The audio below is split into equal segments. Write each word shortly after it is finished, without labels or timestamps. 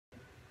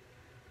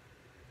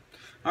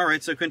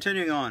Alright, so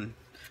continuing on.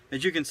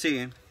 As you can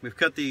see, we've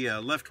cut the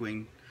left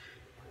wing.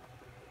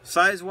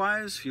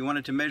 Size-wise, you want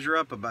it to measure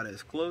up about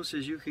as close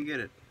as you can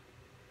get it.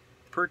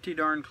 Pretty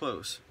darn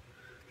close.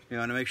 You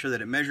want to make sure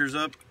that it measures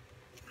up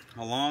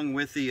along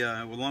with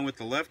the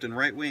left and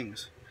right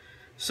wings.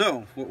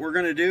 So what we're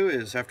going to do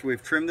is, after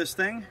we've trimmed this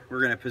thing, we're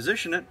going to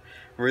position it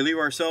where we leave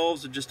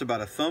ourselves just about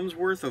a thumb's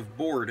worth of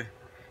board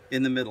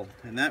in the middle,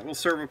 and that will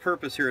serve a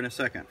purpose here in a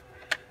second.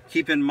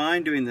 Keep in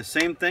mind doing the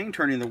same thing,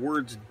 turning the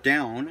words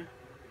down,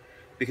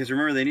 because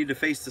remember they need to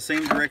face the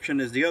same direction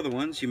as the other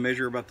ones. You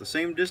measure about the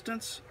same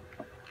distance.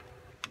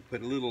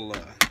 Put a little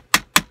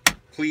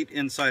pleat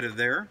inside of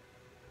there.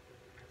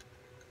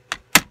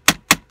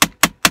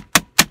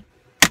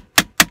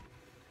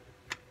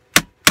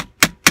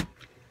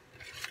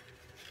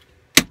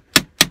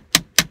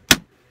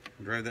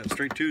 Drive that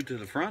straight to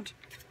the front.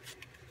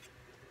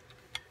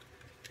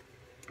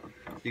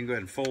 You can go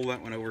ahead and fold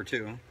that one over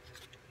too.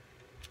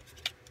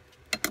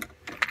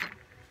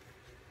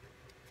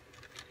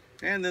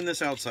 And then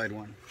this outside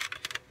one.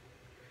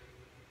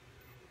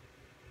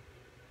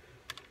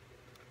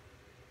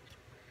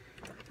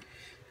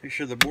 Make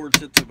sure the board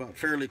sits about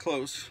fairly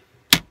close.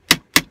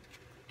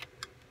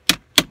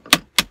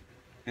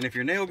 And if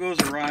your nail goes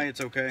awry,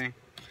 it's okay.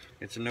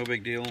 It's no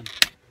big deal.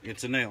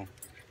 It's a nail.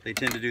 They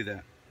tend to do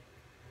that.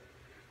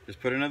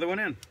 Just put another one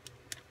in.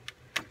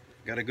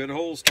 Got a good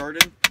hole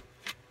started.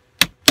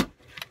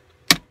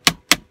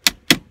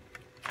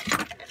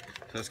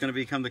 So that's going to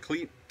become the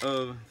cleat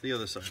of the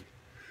other side.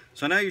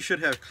 So now you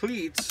should have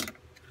cleats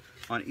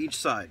on each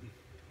side.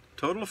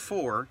 Total of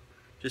 4,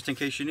 just in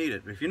case you need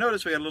it. But if you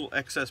notice, we got a little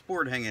excess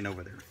board hanging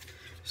over there.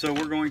 So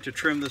we're going to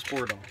trim this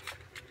board off.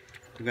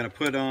 I'm going to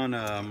put on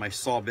my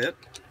saw bit,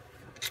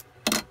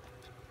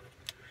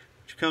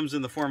 which comes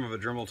in the form of a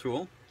Dremel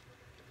tool.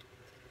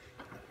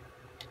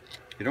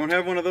 If you don't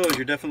have one of those,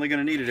 you're definitely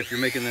going to need it if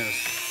you're making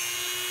this.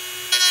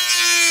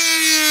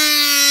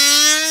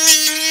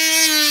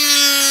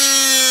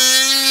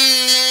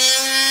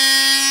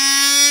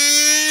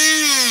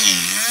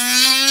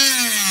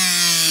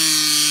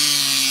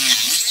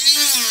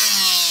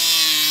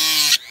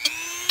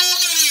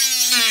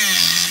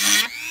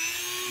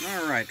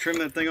 Alright, trim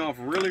that thing off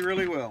really,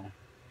 really well.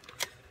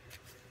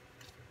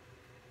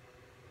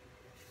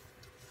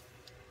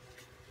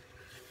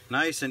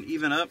 Nice and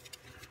even up.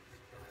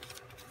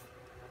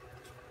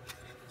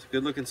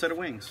 Good looking set of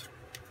wings.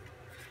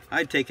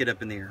 I'd take it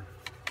up in the air.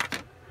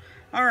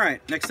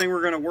 Alright, next thing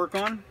we're going to work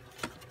on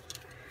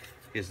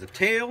is the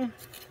tail,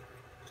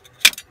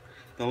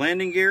 the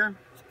landing gear,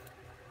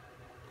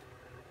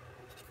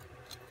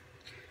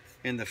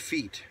 and the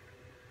feet.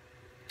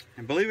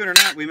 And believe it or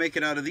not, we make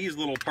it out of these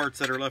little parts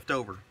that are left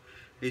over.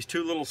 These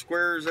 2 little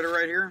squares that are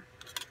right here,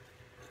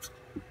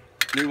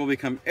 they will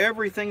become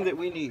everything that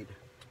we need.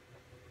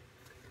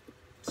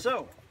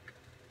 So,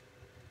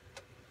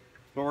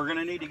 what we're going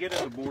to need to get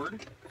is a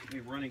board. Let me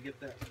run and get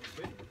that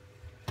real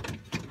quick.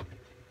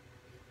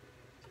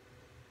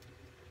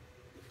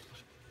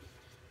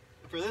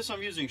 For this,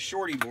 I'm using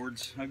shorty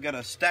boards. I've got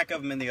a stack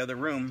of them in the other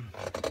room.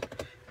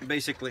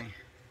 Basically,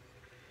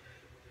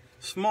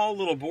 small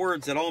little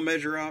boards that all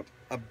measure out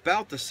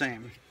about the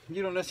same.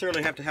 You don't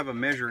necessarily have to have a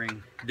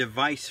measuring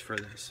device for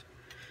this.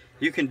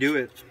 You can do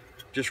it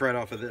just right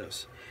off of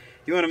this.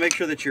 You want to make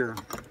sure that your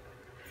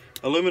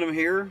aluminum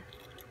here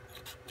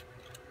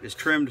is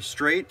trimmed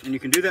straight, and you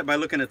can do that by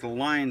looking at the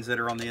lines that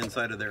are on the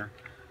inside of there.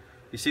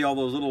 You see all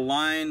those little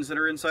lines that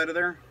are inside of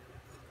there?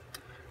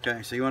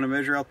 Okay, so you want to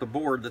measure out the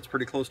board that's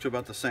pretty close to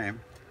about the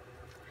same.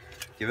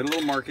 Give it a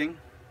little marking,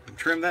 and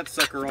trim that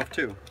sucker off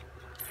too.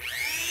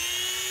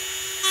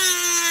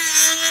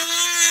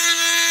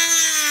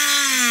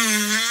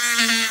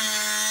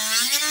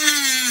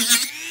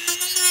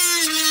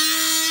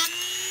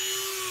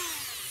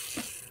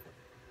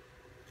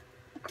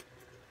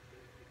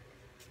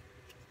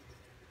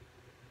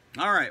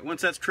 Alright,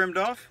 once that's trimmed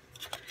off,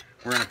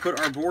 we're going to put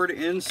our board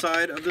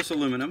inside of this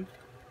aluminum.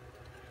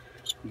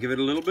 Give it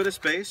a little bit of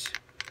space.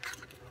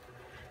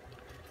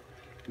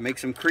 Make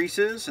some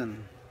creases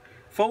and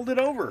fold it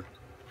over.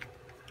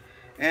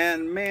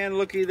 And man,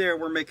 looky there,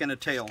 we're making a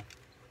tail.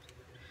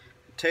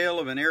 A tail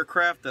of an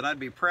aircraft that I'd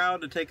be proud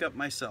to take up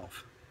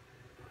myself.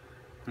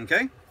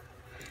 Okay?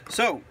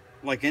 So,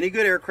 like any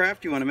good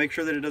aircraft, you want to make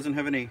sure that it doesn't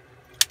have any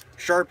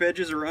sharp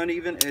edges or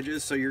uneven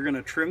edges, so you're going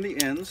to trim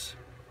the ends.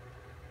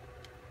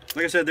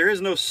 Like I said, there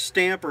is no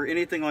stamp or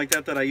anything like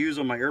that that I use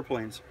on my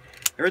airplanes.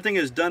 Everything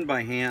is done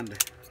by hand.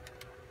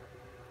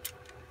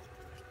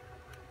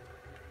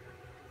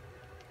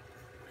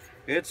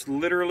 It's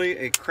literally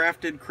a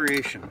crafted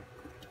creation.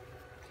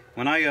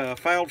 When I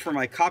filed for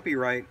my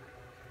copyright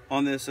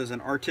on this as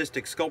an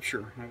artistic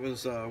sculpture, that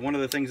was one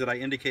of the things that I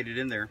indicated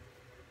in there.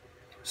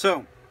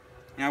 So,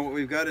 now what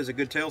we've got is a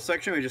good tail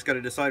section. We just got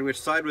to decide which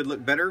side would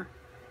look better.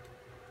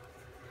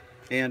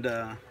 And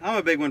I'm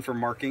a big one for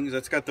markings.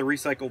 That's got the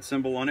recycled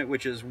symbol on it,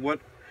 which is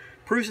what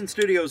Prusen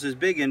Studios is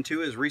big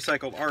into, is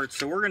recycled art.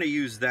 So we're going to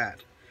use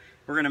that.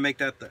 We're going to make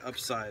that the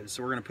upside.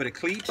 So we're going to put a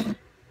cleat on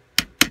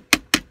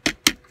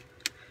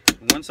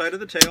one side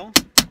of the tail,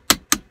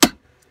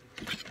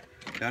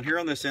 down here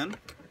on this end,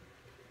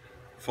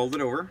 fold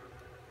it over,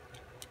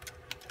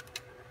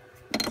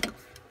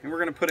 and we're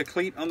going to put a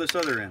cleat on this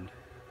other end.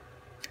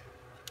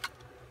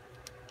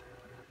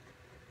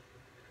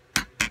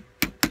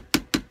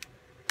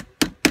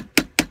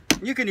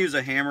 You can use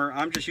a hammer.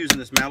 I'm just using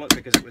this mallet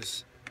because it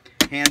was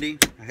handy.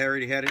 I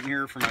already had it in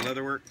here for my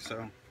leatherwork,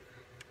 so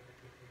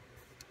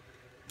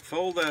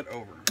fold that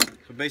over.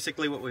 So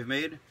basically what we've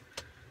made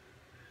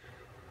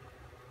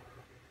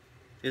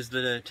is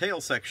the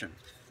tail section,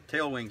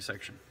 tail wing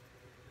section.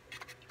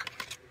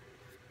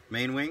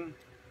 Main wing,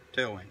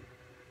 tail wing.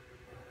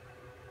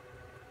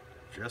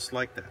 Just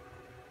like that.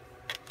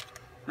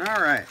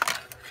 All right.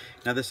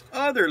 Now this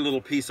other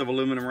little piece of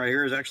aluminum right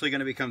here is actually going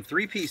to become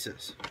 3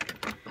 pieces.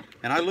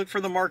 And I look for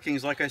the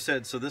markings, like I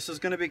said. So this is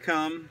going to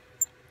become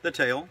the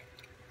tail.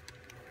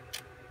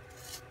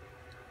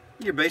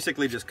 You're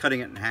basically just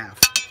cutting it in half,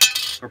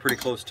 or pretty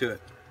close to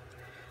it.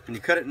 When you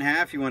cut it in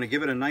half, you want to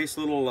give it a nice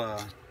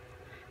little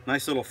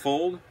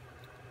fold.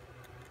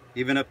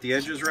 Even up the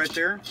edges right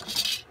there.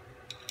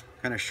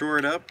 Kind of shore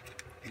it up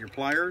with your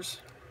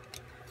pliers,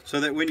 so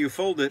that when you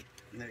fold it,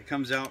 it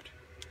comes out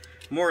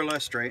more or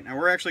less straight. Now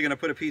we're actually going to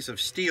put a piece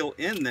of steel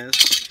in this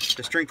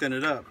to strengthen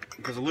it up,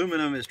 because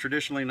aluminum is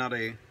traditionally not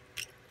a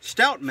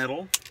stout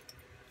metal,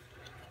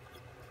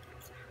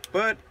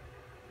 but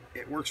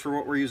it works for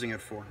what we're using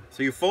it for.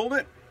 So you fold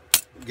it,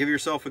 give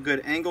yourself a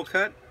good angle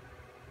cut,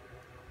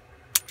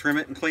 trim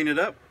it and clean it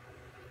up.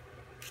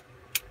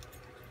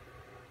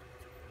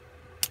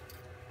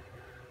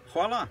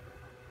 Voila!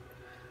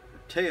 The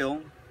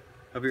tail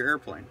of your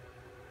airplane.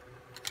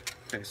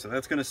 Okay, so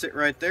that's going to sit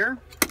right there.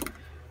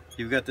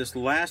 You've got this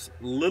last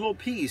little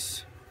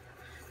piece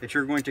that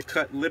you're going to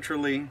cut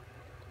literally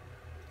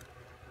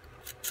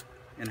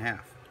in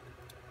half.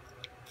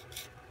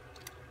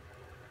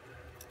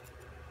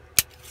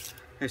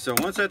 Okay, so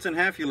once that's in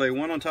half, you lay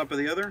one on top of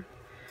the other.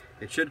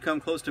 It should come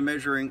close to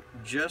measuring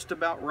just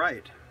about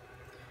right.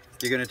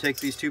 You're going to take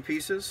these 2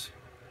 pieces,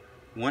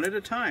 one at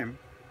a time,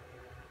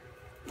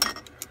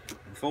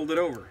 and fold it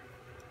over.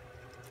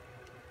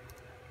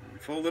 When you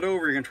fold it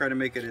over, you're going to try to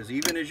make it as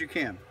even as you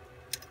can.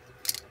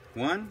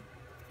 1,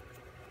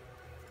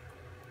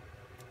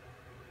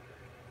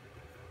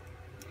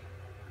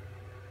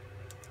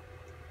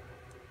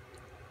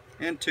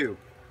 and 2.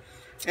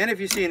 And if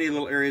you see any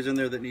little areas in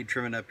there that need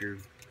trimming up, you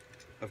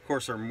of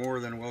course are more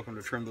than welcome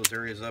to trim those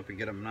areas up and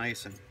get them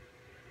nice and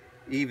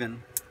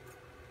even.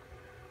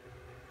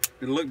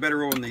 It'll look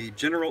better on the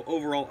general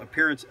overall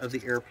appearance of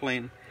the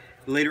airplane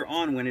later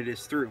on when it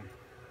is through.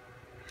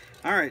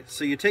 Alright,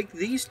 so you take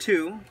these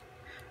 2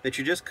 that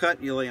you just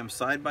cut, you lay them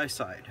side by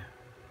side.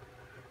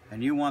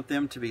 And you want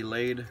them to be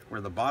laid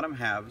where the bottom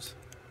halves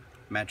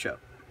match up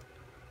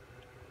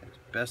as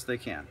best they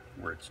can,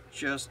 where it's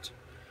just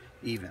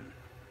even.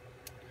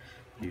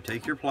 You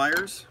take your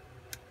pliers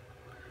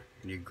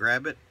and you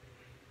grab it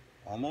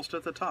almost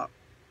at the top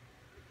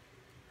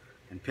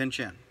and pinch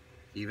in,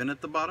 even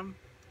at the bottom,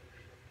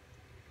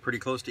 pretty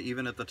close to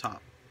even at the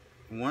top.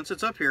 And once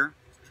it's up here,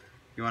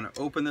 you want to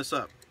open this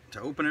up.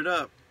 To open it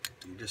up,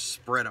 you just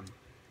spread them.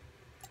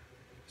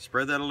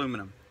 Spread that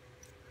aluminum.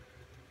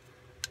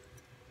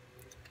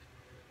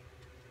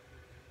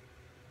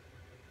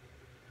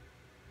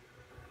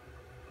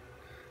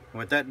 And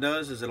what that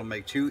does is it'll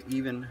make 2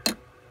 even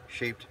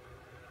shaped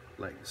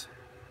legs.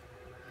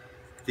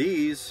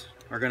 These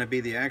are going to be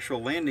the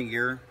actual landing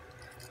gear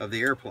of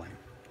the airplane.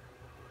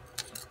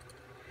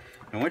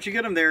 And once you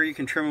get them there, you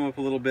can trim them up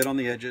a little bit on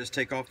the edges,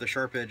 take off the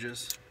sharp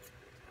edges.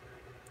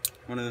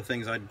 One of the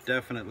things I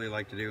definitely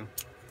like to do.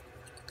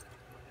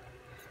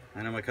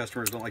 I know my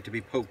customers don't like to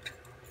be poked.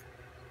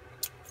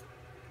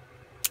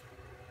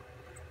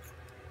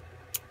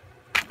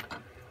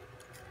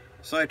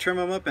 So I trim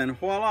them up and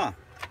voila!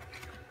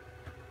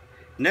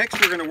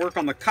 Next we're going to work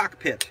on the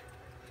cockpit.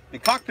 The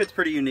cockpit's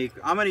pretty unique.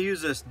 I'm going to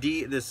use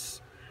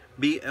this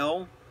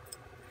BL.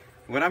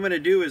 What I'm going to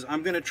do is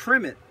I'm going to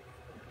trim it.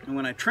 And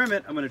when I trim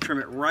it, I'm going to trim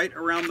it right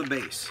around the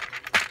base.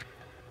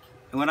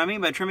 And what I mean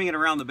by trimming it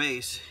around the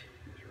base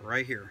is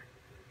right here.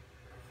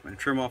 I'm going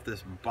to trim off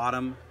this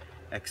bottom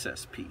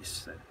excess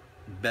piece, that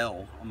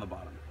bell on the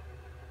bottom.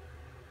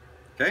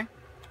 Okay?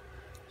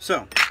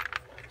 So,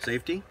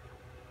 safety.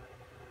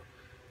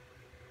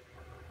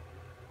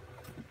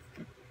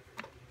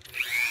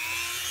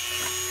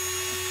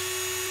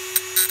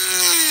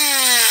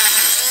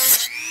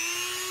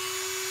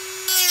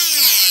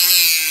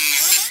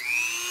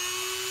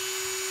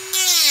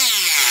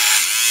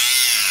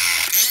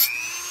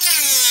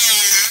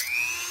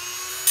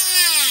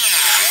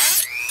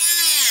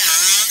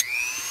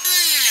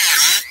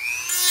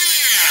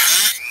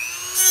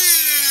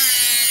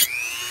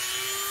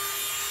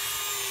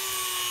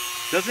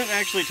 Doesn't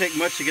actually take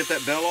much to get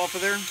that bell off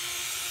of there.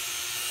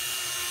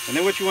 And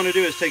then what you want to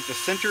do is take the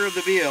center of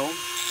the BL,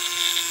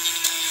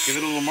 give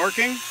it a little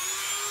marking,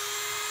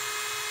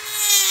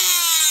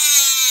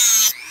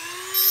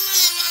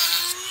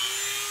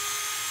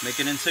 make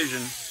an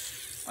incision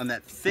on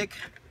that thick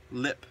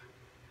lip.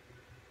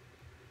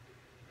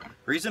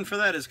 Reason for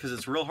that is because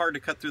it's real hard to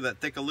cut through that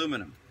thick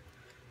aluminum.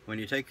 when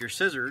you take your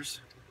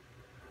scissors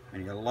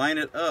and you line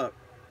it up,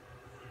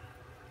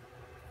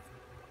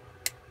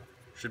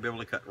 should be able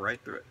to cut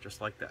right through it, just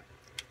like that.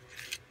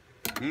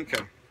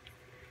 Okay.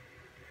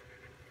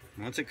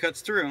 Once it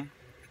cuts through,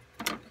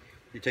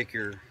 you take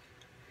your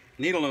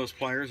needle nose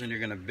pliers and you're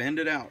going to bend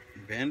it out.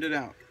 Bend it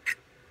out.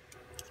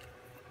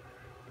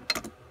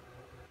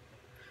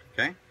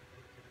 Okay?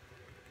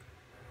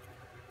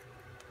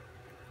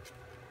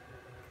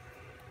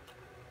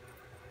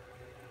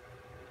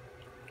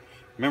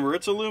 Remember,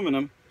 it's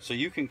aluminum, so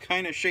you can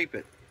kind of shape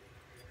it.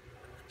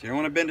 You don't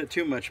want to bend it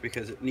too much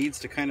because it needs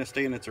to kind of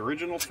stay in its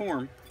original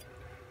form.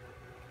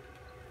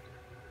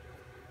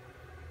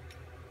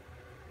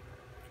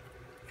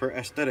 For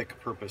aesthetic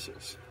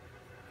purposes.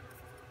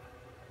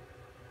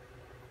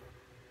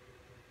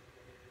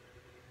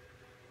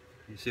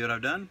 You see what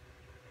I've done?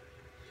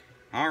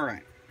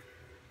 Alright.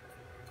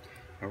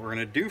 What we're going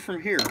to do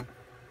from here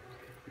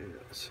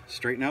is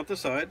straighten out the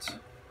sides.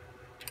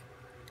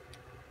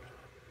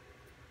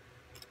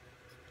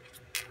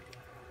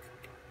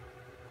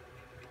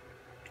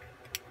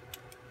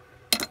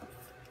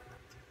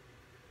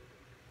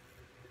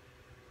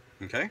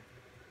 Okay.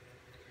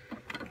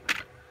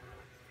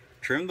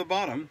 Trim the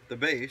bottom, the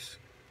base.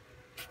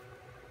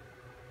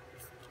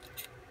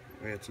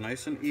 That way it's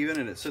nice and even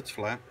and it sits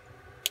flat.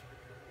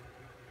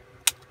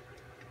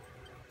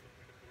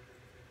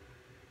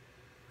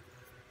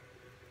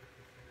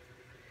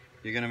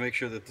 You're going to make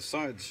sure that the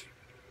sides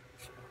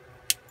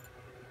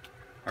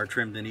are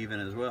trimmed and even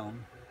as well.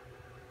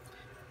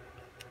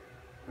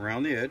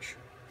 Around the edge.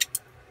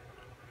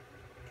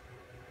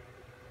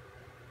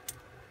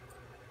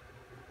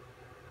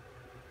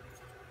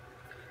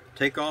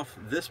 Take off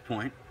this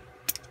point.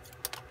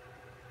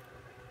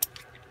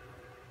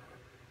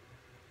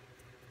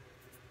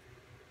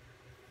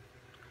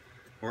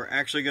 We're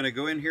actually going to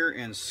go in here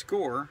and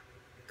score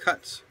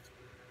cuts.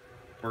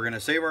 We're going to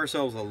save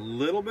ourselves a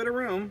little bit of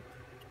room.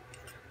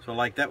 So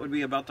like that would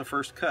be about the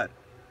first cut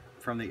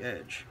from the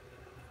edge.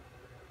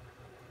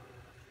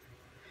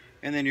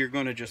 And then you're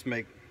going to just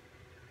make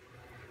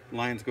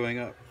lines going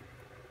up.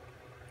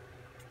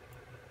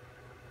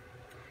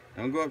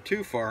 Don't go up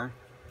too far.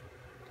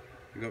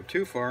 If you go up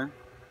too far,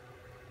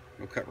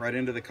 you'll cut right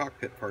into the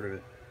cockpit part of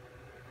it.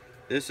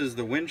 This is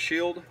the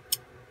windshield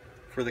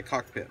for the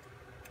cockpit.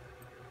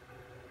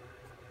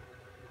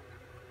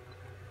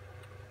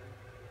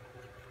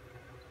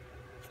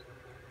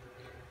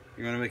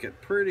 You want to make it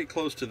pretty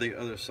close to the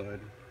other side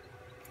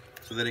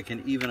so that it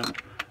can even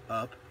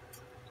up.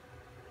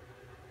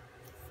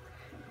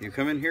 You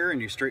come in here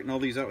and you straighten all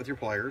these out with your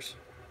pliers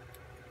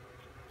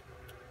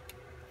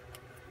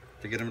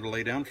to get them to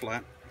lay down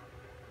flat.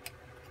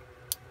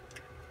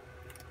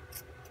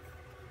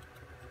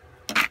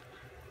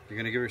 You're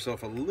going to give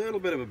yourself a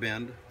little bit of a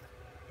bend,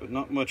 but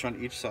not much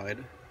on each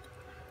side,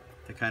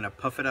 to kind of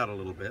puff it out a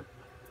little bit.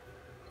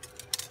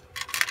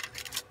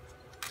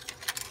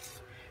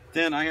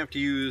 Then I have to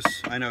use,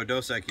 I know,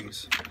 Dos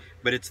Equis,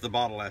 but it's the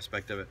bottle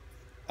aspect of it.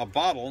 A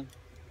bottle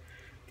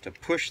to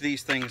push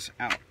these things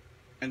out.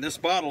 And this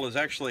bottle is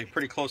actually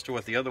pretty close to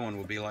what the other one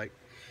will be like.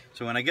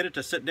 So when I get it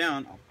to sit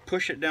down, I'll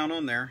push it down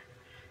on there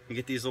and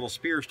get these little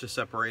spears to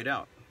separate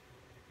out.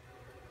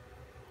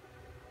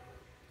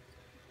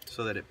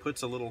 So that it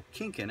puts a little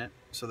kink in it,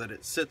 so that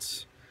it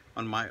sits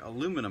on my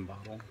aluminum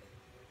bottle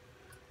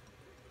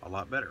a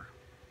lot better.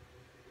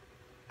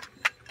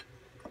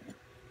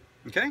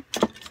 Okay?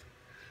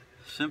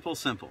 Simple,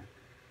 simple.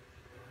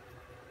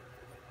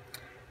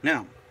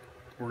 Now,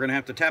 we're going to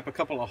have to tap a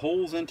couple of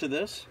holes into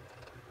this.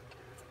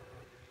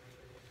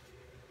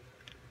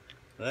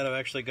 That I've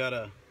actually got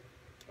a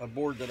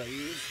board that I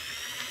use.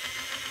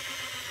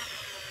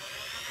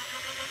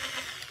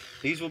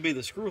 These will be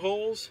the screw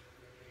holes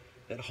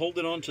that hold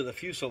it onto the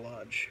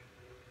fuselage.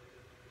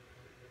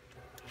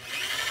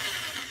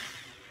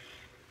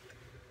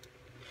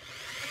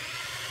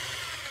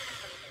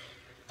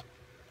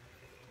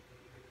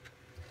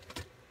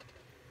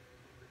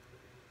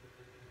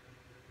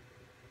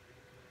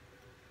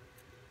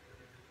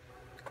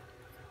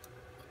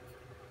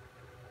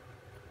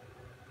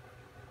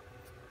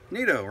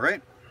 Neato,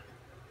 right?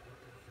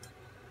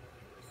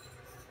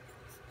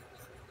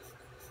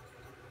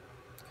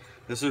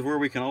 This is where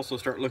we can also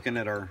start looking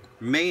at our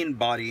main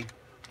body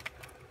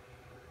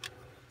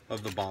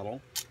of the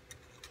bottle.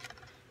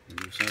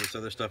 Move some of this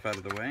other stuff out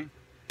of the way.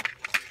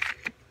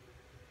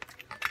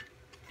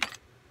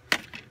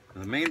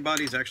 The main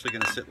body is actually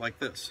going to sit like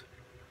this.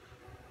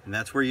 And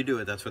that's where you do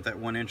it. That's what that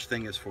 1-inch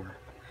thing is for.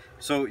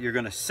 So you're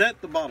going to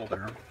set the bottle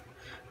there.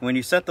 When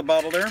you set the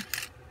bottle there,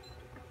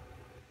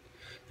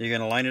 you're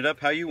going to line it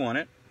up how you want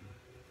it.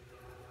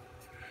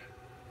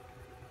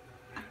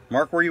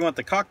 Mark where you want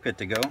the cockpit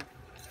to go.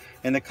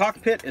 And the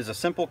cockpit is a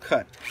simple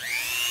cut.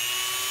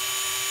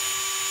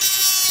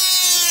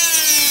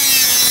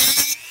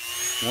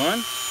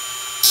 One,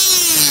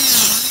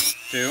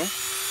 2,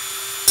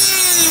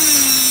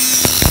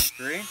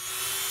 3,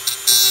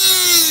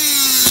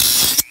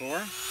 4,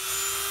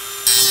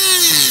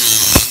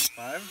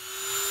 5,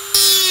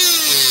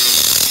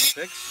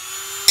 6,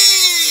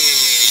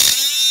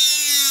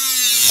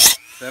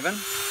 7,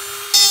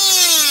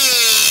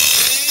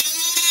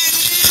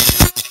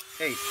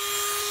 8.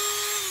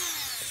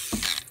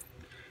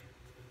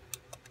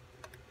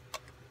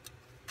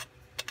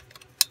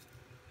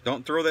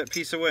 Don't throw that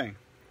piece away.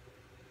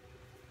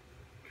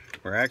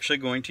 We're actually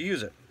going to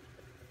use it.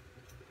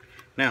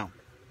 Now,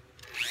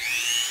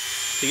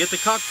 to get the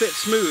cockpit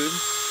smooth,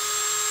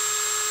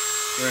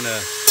 we're going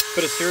to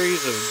put a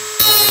series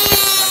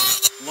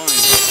of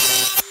lines.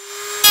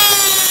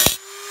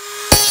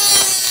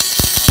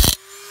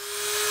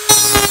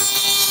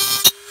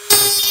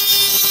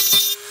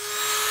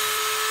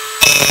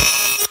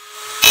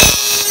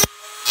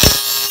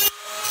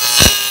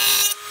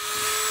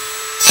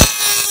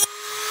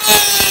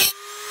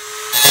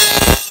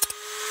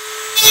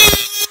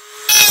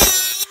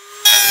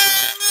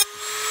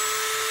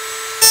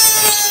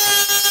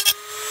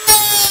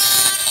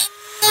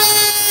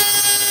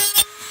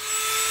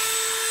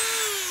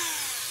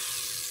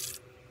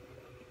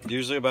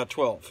 Usually about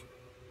 12.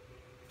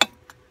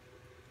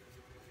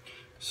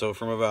 So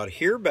from about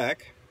here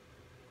back,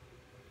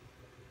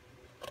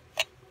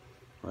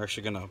 we're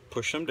actually going to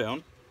push them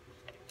down.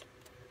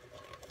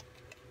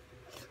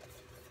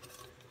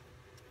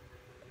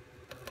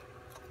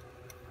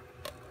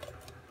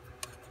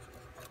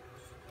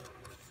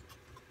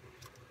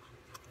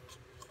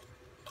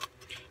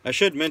 I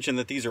should mention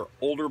that these are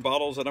older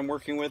bottles that I'm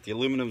working with. The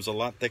aluminum's a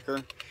lot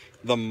thicker.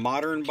 The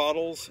modern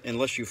bottles,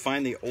 unless you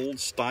find the old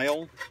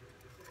style,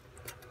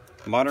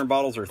 modern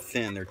bottles are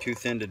thin. They're too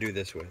thin to do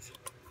this with.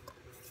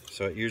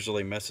 So it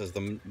usually messes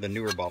the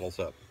newer bottles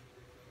up.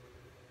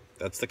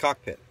 That's the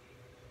cockpit.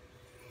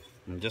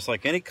 And just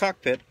like any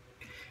cockpit,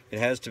 it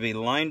has to be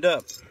lined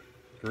up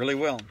really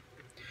well.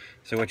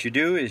 So what you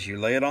do is you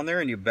lay it on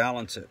there and you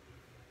balance it.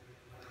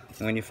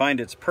 And when you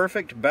find its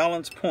perfect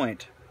balance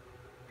point,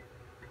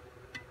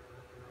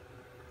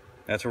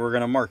 that's where we're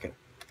going to mark it.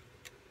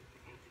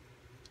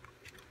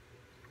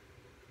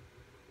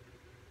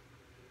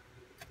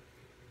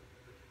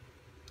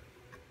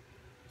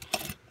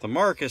 The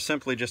mark is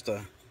simply just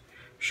a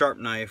sharp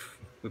knife.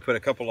 We put a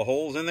couple of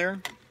holes in there,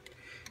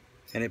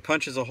 and it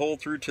punches a hole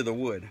through to the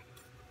wood.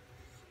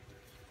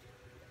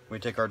 We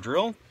take our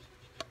drill,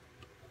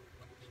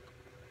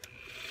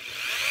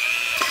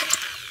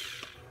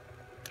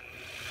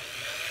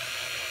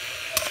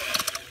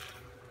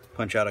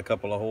 punch out a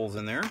couple of holes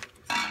in there.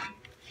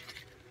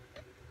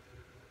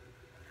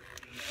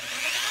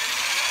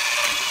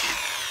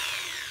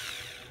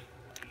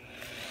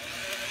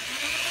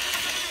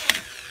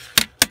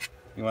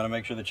 You want to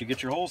make sure that you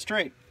get your holes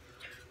straight.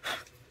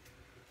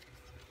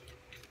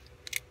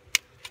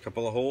 A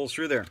couple of holes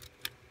through there.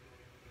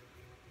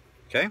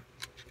 Okay?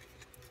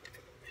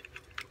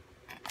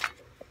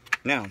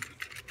 Now,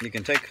 you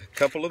can take a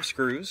couple of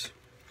screws.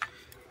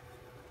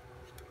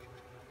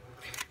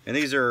 And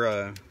these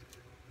are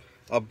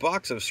a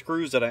box of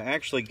screws that I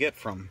actually get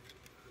from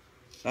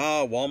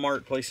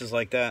Walmart, places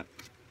like that.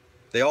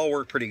 They all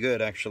work pretty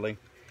good, actually.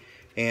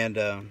 And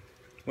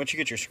once you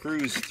get your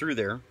screws through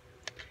there,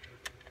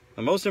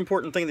 the most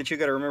important thing that you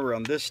got to remember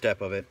on this step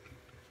of it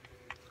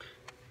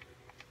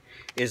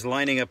is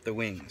lining up the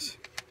wings.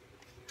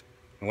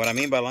 And what I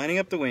mean by lining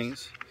up the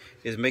wings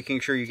is making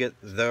sure you get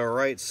the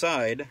right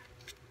side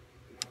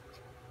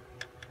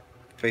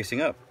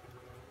facing up.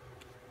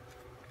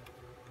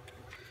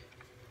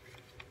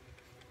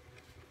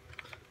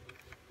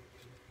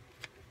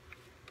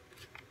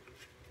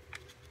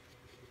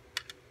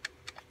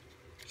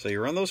 So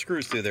you run those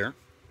screws through there.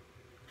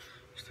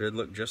 Should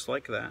look just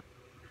like that.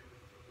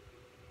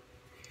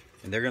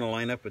 And they're going to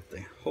line up with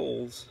the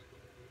holes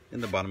in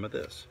the bottom of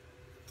this.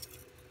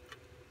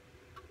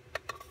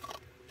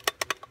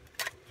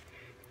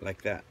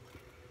 Like that.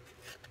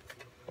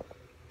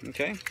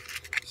 Okay,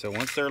 so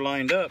once they're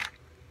lined up,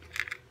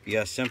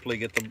 you simply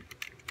get the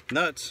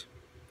nuts.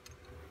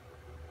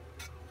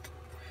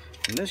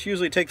 And this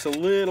usually takes a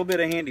little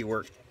bit of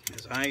handiwork,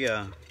 because I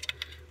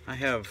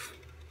have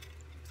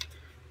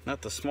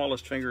not the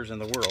smallest fingers in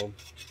the world,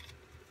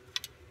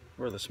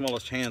 or the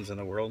smallest hands in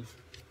the world.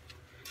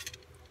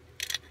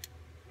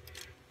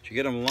 You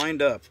get them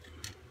lined up.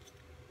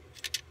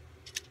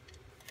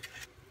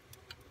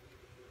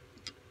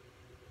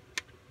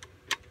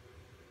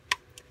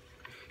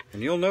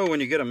 And you'll know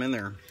when you get them in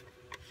there,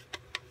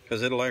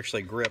 because it'll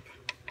actually grip.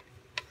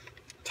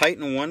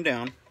 Tighten one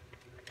down.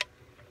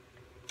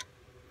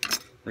 The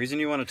reason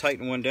you want to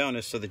tighten one down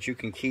is so that you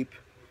can keep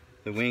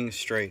the wings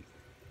straight.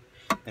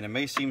 And it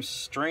may seem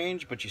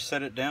strange, but you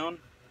set it down.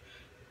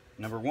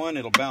 Number one,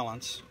 it'll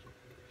balance.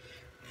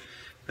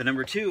 But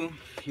number two,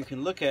 you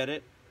can look at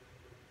it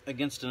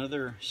against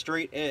another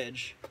straight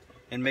edge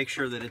and make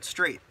sure that it's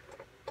straight.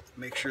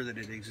 Make sure that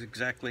it is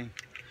exactly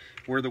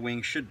where the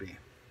wing should be.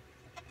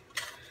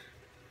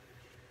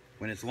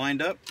 When it's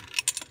lined up,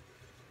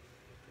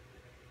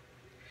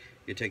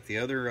 you take the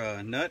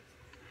other nut,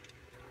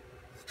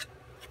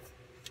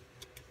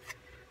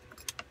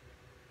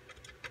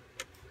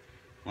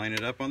 line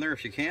it up on there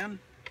if you can,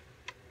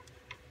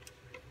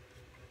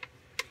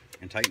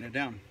 and tighten it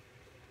down.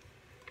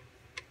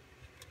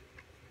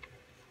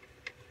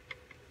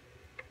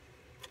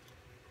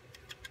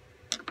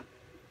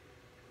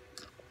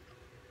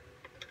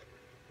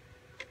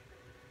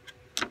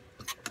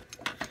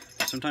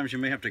 sometimes you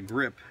may have to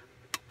grip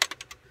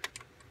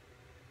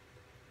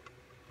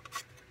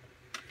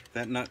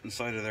that nut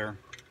inside of there,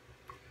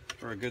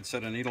 or a good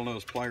set of needle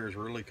nose pliers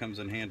really comes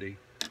in handy.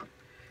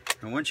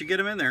 And once you get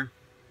them in there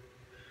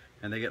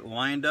and they get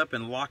lined up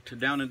and locked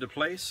down into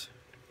place,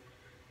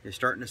 you're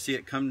starting to see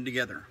it come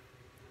together.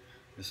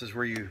 This is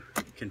where you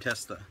can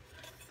test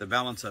the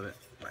balance of it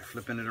by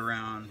flipping it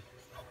around.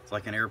 It's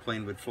like an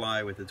airplane would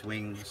fly with its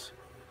wings.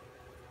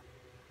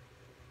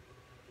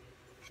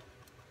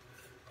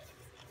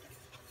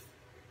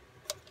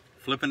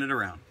 Flipping it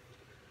around.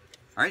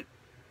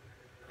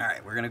 All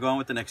right, we're gonna go on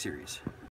with the next series.